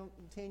about 10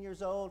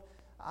 years old.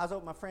 I was over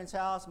at my friend's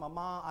house.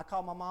 I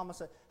called my mom and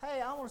said, hey,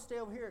 I want to stay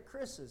over here at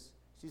Chris's.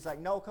 She's like,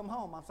 no, come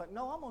home. I was like,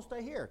 no, I'm going to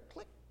stay here.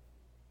 Click.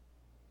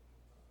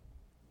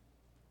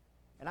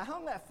 And I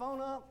hung that phone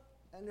up,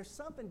 and there's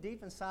something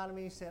deep inside of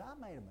me that said, I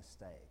made a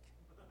mistake.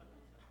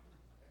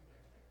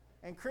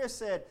 And Chris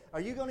said,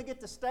 are you going to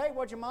get to stay?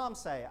 What'd your mom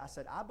say? I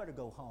said, I better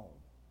go home.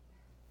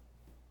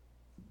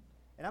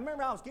 And I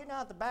remember I was getting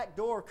out the back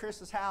door of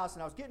Chris's house,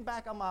 and I was getting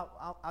about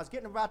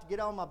to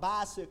get on my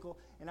bicycle,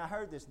 and I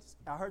heard this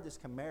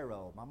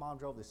Camaro. My mom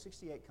drove this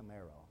 '68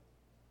 Camaro.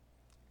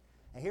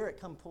 And here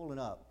it come pulling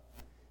up.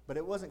 But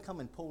it wasn't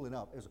coming pulling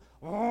up. It was,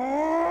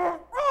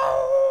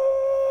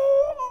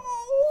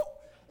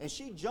 and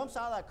she jumps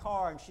out of that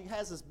car, and she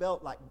has this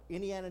belt like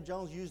Indiana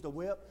Jones used a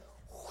whip.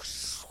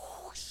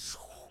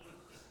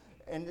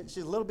 And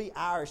she's a little bit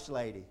Irish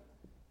lady.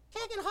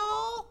 Kick it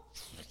hole.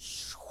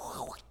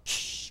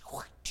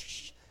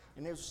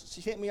 And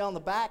she hit me on the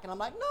back, and I'm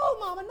like, no,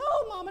 Mama,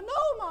 no, Mama,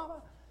 no,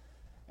 Mama.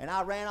 And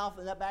I ran off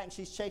in that back, and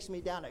she's chasing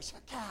me down there.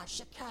 Shaka,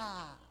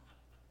 shaka.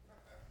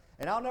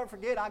 And I'll never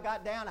forget, I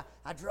got down,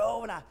 I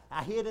drove, and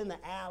I hid in the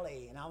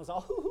alley, and I was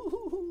all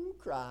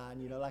crying,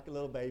 you know, like a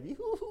little baby.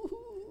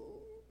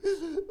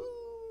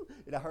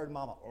 And I heard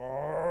Mama.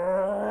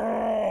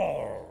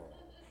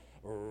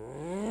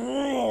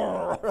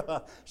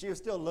 She was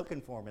still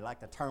looking for me like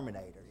the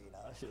Terminator, you know.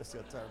 She was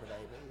still Terminator,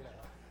 you know.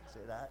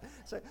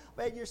 So,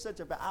 man,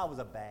 I was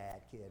a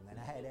bad kid, man.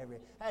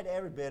 I had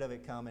every bit of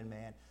it coming,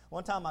 man.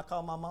 One time I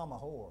called my mom a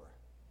whore.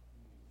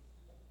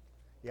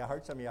 Yeah, I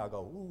heard some of y'all go,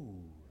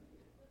 ooh.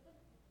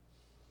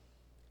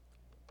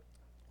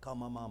 Called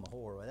my mom a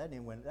whore. Well,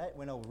 that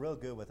went over real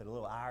good with a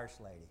little Irish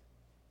lady.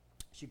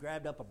 She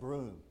grabbed up a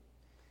broom.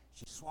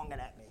 She swung it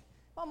at me.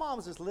 My mom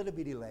was this little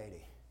bitty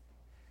lady.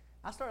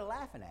 I started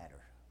laughing at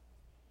her.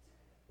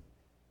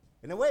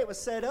 And the way it was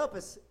set up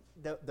is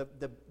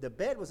the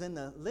bed was in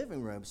the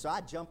living room, so I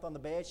jumped on the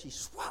bed. She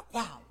swapped,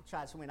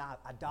 tried to swing. I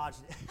dodged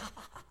it.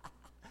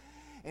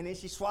 And then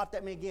she swapped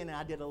at me again, and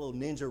I did a little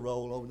ninja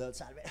roll over the other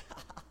side of it.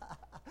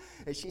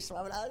 And she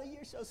slammed out,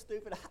 you're so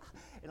stupid.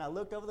 And I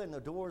looked over there, and the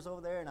door's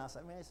over there, and I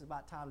said, man, this is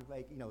about time to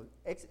make,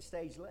 exit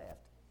stage left.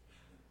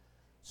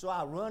 So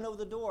I run over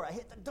the door. I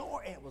hit the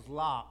door, and it was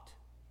locked.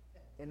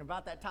 And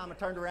about that time, I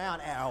turned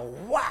around,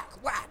 and whack,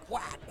 whack,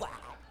 whack,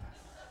 whack.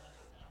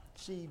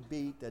 She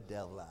beat the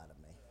devil out of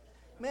me.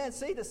 Man,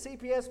 see, the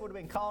CPS would have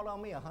been called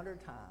on me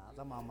 100 times.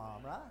 I'm my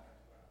mom, right?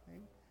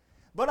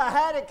 But I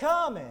had it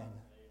coming.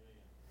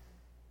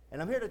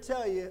 And I'm here to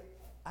tell you,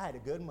 I had a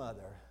good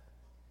mother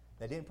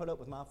that didn't put up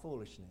with my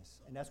foolishness.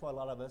 And that's what a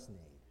lot of us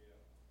need.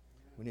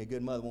 We need a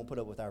good mother who won't put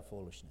up with our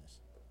foolishness.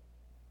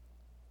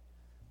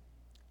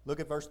 Look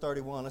at verse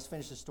 31. Let's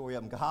finish the story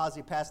up. And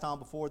Gehazi passed on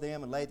before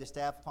them and laid the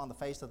staff upon the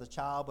face of the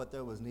child, but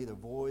there was neither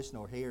voice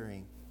nor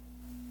hearing.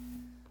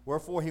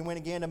 Wherefore he went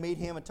again to meet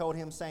him and told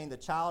him, saying, the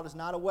child is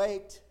not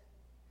awaked.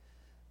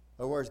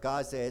 Or words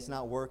God said, it's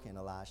not working,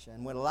 Elisha.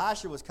 And when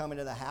Elisha was coming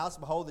to the house,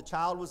 behold, the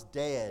child was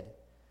dead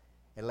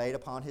and laid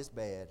upon his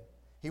bed.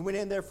 He went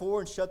in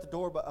therefore and shut the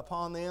door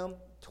upon them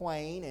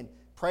twain and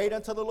prayed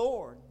unto the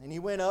Lord. And he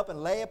went up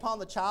and lay upon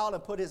the child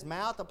and put his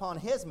mouth upon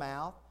his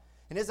mouth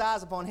and his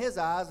eyes upon his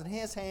eyes and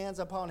his hands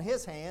upon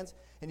his hands.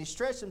 And he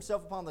stretched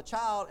himself upon the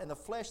child, and the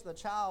flesh of the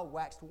child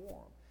waxed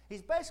warm.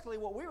 He's basically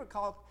what we would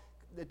call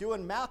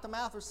doing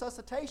mouth-to-mouth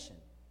resuscitation.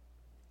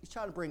 He's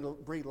trying to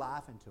breathe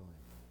life into him.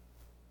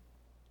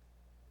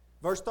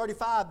 Verse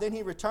 35, then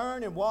he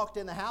returned and walked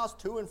in the house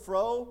to and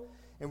fro,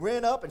 and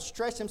ran up and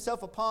stretched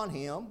himself upon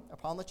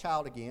the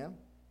child again.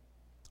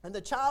 And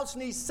the child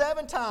sneezed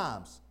 7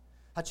 times.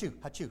 Hachoo,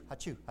 hachoo,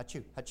 hachoo,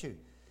 hachoo, hachoo.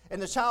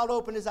 And the child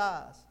opened his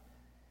eyes.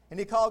 And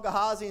he called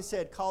Gehazi and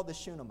said, call the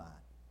Shunammite.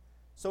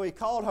 So he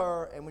called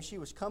her, and when she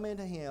was come in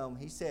to him,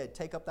 he said,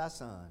 take up thy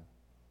son.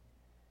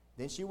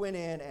 Then she went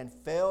in and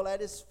fell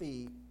at his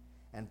feet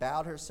and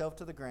bowed herself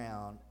to the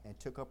ground and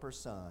took up her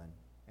son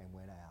and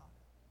went out.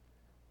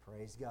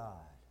 Praise God.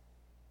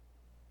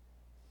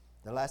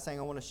 The last thing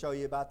I want to show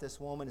you about this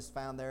woman is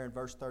found there in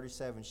verse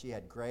 37. She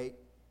had great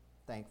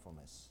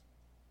thankfulness.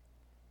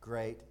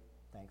 Great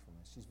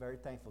thankfulness. She's very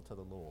thankful to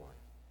the Lord.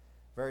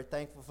 Very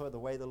thankful for the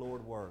way the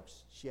Lord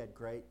works. She had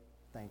great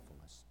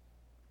thankfulness.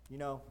 You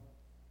know,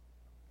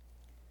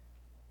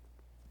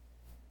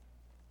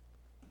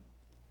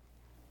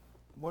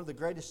 one of the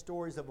greatest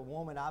stories of a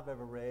woman I've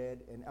ever read,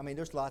 and I mean,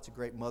 there's lots of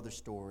great mother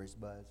stories,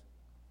 but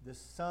this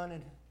son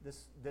and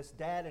this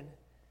dad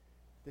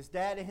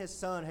and his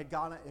son had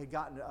gotten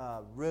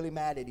really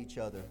mad at each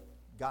other,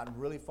 gotten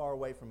really far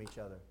away from each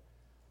other.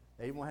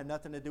 They didn't have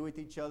nothing to do with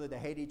each other. They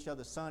hated each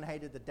other. The son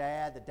hated the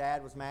dad. The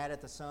dad was mad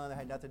at the son. They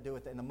had nothing to do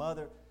with it. And the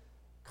mother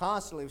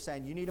constantly was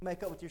saying, you need to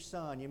make up with your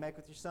son. You make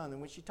with your son. And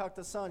when she talked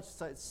to the son, she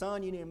said,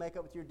 son, you need to make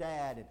up with your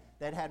dad. And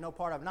they'd had no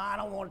part of it. No, I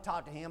don't want to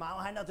talk to him. I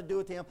don't have nothing to do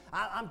with him.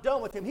 I'm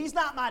done with him. He's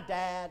not my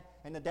dad.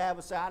 And the dad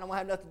would say, I don't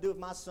have nothing to do with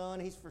my son.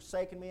 He's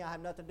forsaken me. I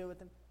have nothing to do with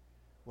him.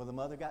 Well, the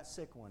mother got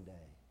sick one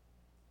day.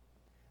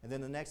 And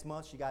then the next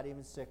month, she got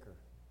even sicker.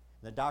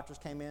 And the doctors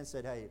came in and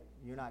said, hey,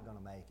 you're not going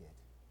to make it.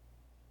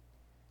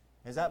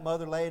 As that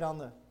mother laid on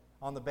the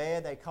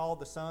bed, they called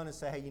the son and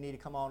said, hey, you need to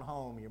come on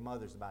home. Your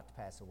mother's about to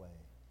pass away.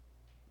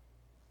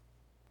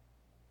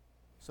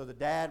 So the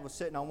dad was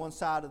sitting on one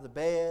side of the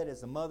bed as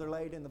the mother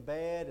laid in the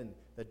bed, and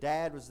the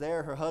dad was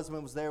there. Her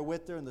husband was there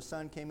with her, and the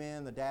son came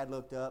in. The dad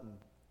looked up and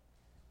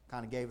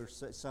kind of gave her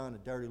son a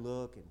dirty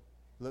look and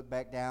looked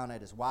back down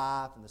at his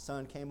wife, and the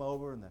son came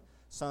over, and the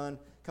son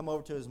come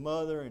over to his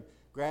mother and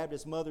grabbed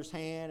his mother's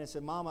hand and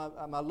said, Mama,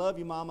 I love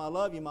you, Mama, I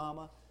love you,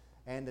 Mama.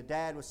 And the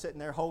dad was sitting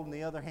there holding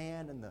the other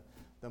hand, and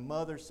the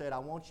mother said, I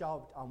want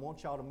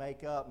y'all to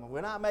make up. And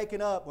we're not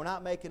making up. We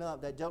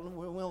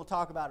won't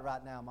talk about it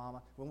right now,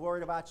 Mama. We're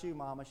worried about you,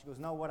 Mama. She goes,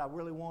 no, what I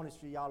really want is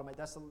for y'all to make.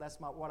 That's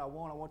what I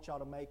want. I want y'all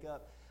to make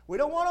up. We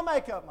don't want to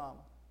make up,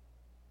 Mama.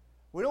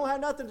 We don't have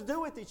nothing to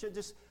do with each other.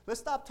 Just let's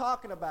stop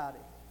talking about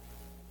it.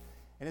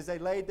 And as they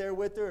laid there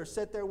with her or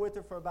sat there with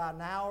her for about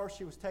an hour,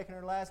 she was taking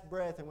her last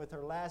breath, and with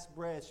her last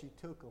breath, she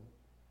took them.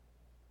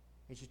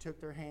 And she took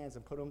their hands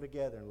and put them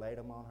together and laid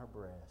them on her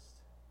breast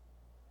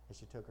as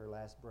she took her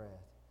last breath.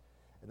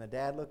 And the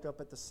dad looked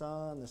up at the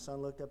son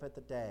looked up at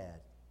the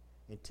dad,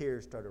 and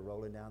tears started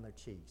rolling down their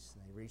cheeks.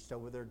 And they reached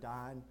over their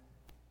dying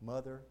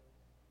mother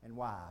and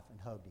wife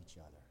and hugged each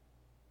other.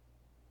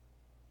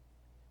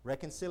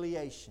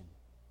 Reconciliation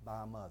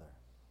by a mother.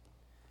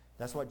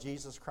 That's what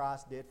Jesus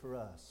Christ did for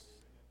us.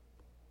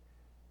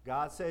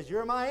 God says,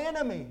 you're my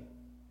enemy.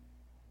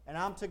 And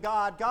I'm to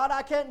God, God,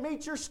 I can't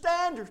meet your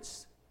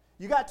standards.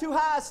 You got too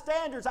high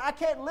standards. I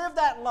can't live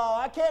that law.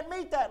 I can't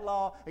meet that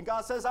law. And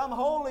God says, I'm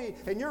holy,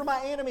 and you're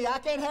my enemy. I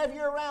can't have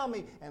you around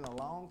me. And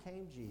along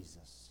came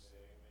Jesus.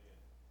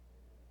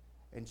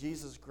 And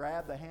Jesus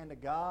grabbed the hand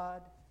of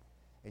God,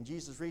 and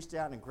Jesus reached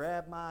down and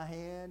grabbed my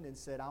hand and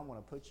said, I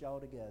want to put y'all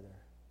together.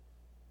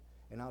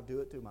 And I'll do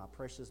it through my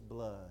precious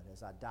blood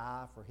as I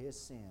die for his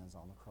sins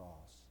on the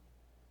cross.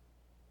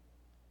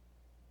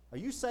 Are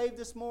you saved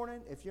this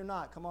morning? If you're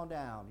not, come on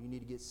down. You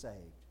need to get saved.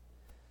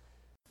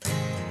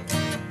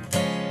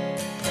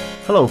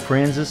 Hello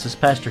friends, this is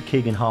Pastor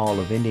Keegan Hall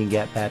of Indian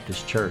Gap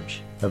Baptist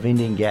Church of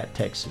Indian Gap,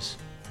 Texas.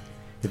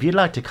 If you'd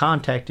like to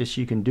contact us,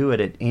 you can do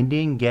it at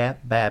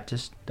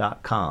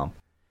IndianGapBaptist.com.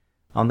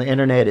 On the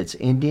internet, it's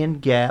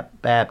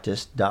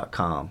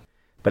IndianGapBaptist.com.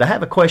 But I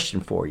have a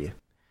question for you.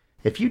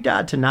 If you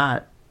died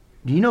tonight,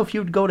 do you know if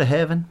you would go to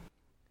heaven?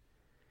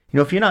 You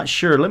know, if you're not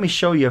sure, let me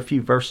show you a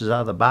few verses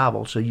out of the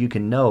Bible so you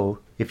can know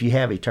if you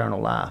have eternal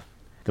life.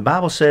 The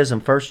Bible says in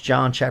 1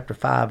 John chapter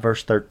 5,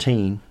 verse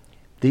 13,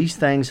 these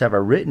things have I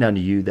written unto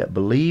you that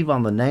believe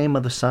on the name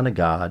of the Son of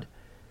God,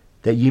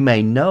 that you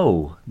may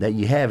know that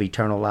you have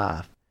eternal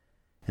life,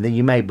 and that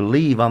you may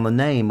believe on the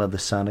name of the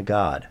Son of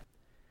God.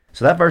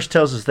 So that verse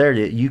tells us there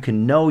that you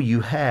can know you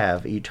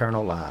have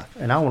eternal life.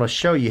 And I want to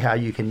show you how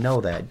you can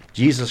know that.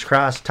 Jesus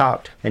Christ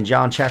talked in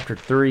John chapter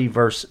 3,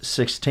 verse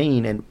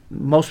 16, and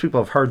most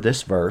people have heard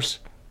this verse.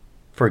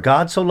 For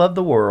God so loved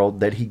the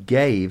world that he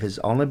gave his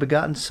only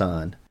begotten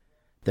Son,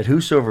 that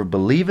whosoever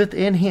believeth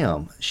in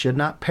him should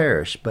not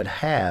perish, but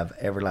have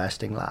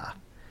everlasting life.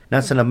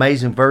 That's an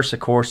amazing verse,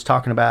 of course,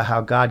 talking about how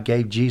God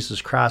gave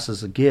Jesus Christ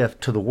as a gift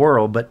to the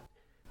world. But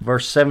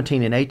verse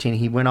 17 and 18,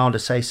 he went on to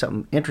say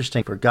something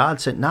interesting. For God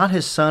sent not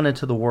his Son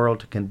into the world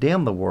to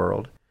condemn the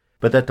world,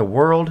 but that the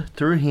world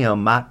through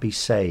him might be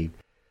saved.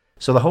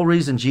 So the whole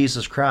reason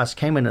Jesus Christ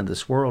came into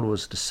this world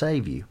was to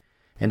save you,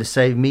 and to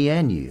save me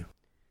and you.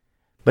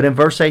 But in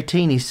verse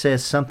 18, he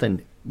says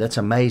something that's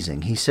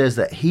amazing. He says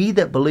that he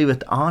that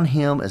believeth on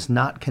him is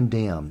not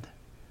condemned.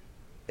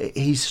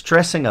 he's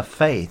stressing a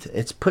faith.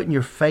 It's putting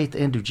your faith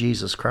into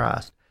Jesus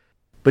Christ.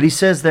 But he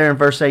says there in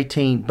verse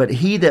 18, but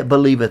he that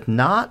believeth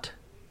not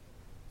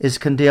is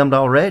condemned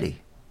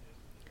already,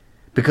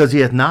 because he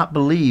hath not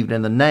believed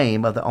in the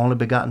name of the only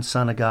begotten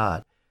Son of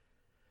God.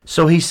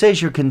 So he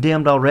says you're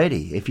condemned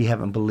already if you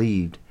haven't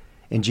believed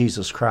in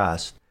Jesus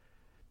Christ.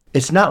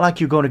 It's not like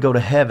you're going to go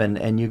to heaven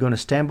and you're going to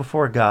stand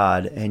before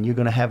God and you're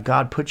going to have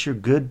God put your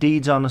good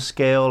deeds on the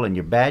scale and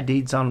your bad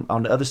deeds on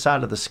the other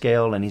side of the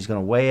scale, and he's going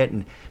to weigh it.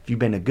 And if you've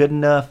been a good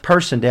enough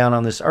person down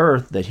on this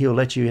earth, that he'll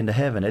let you into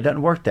heaven. It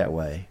doesn't work that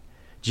way.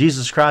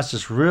 Jesus Christ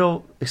is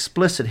real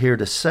explicit here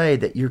to say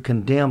that you're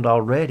condemned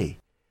already.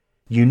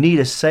 You need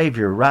a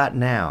Savior right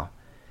now.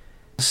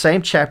 The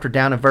same chapter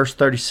down in verse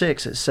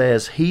 36, it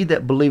says, he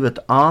that believeth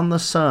on the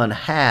Son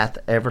hath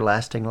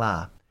everlasting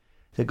life.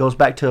 It goes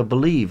back to a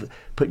believe,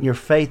 putting your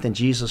faith in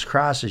Jesus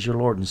Christ as your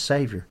Lord and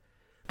Savior.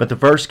 But the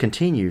verse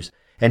continues,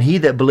 and he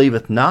that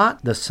believeth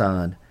not the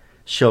Son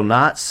shall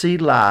not see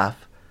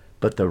life,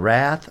 but the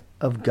wrath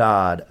of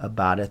God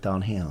abideth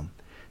on him.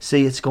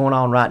 See, it's going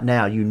on right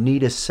now. You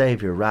need a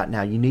Savior right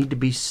now. You need to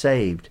be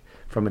saved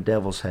from a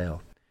devil's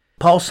hell.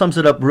 Paul sums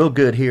it up real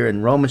good here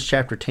in Romans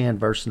chapter 10,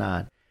 verse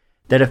 9,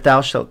 that if thou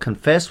shalt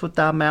confess with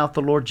thy mouth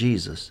the Lord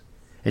Jesus,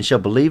 and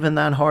shalt believe in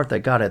thine heart that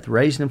God hath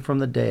raised him from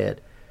the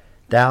dead,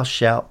 thou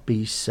shalt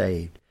be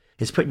saved.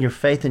 It's putting your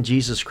faith in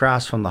Jesus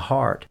Christ from the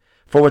heart.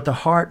 For with the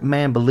heart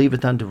man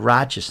believeth unto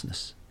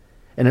righteousness,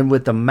 and then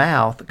with the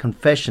mouth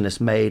confession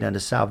is made unto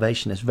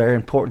salvation. It's very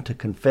important to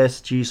confess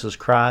Jesus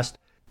Christ,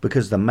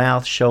 because the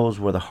mouth shows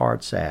where the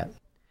heart's at.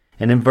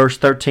 And in verse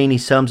 13 he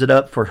sums it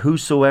up, for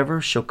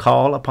whosoever shall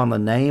call upon the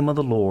name of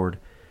the Lord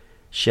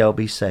shall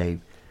be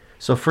saved.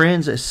 So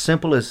friends, as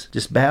simple as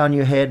just bowing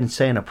your head and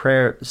saying a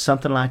prayer,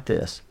 something like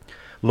this.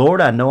 Lord,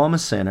 I know I'm a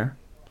sinner.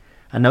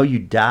 I know you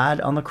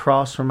died on the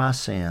cross for my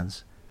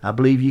sins. I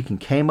believe you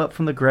came up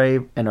from the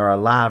grave and are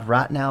alive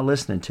right now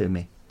listening to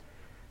me.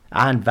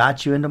 I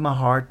invite you into my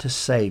heart to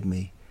save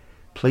me.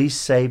 Please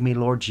save me,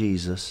 Lord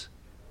Jesus.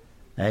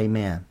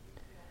 Amen.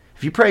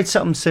 If you prayed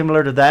something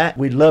similar to that,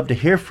 we'd love to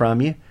hear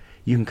from you.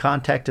 You can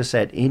contact us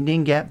at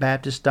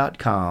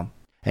IndianGapBaptist.com.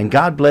 And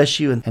God bless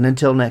you, and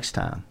until next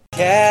time.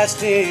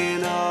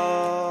 Casting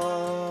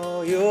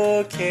all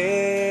your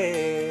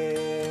care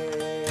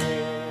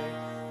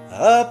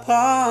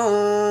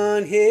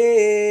upon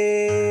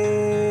him.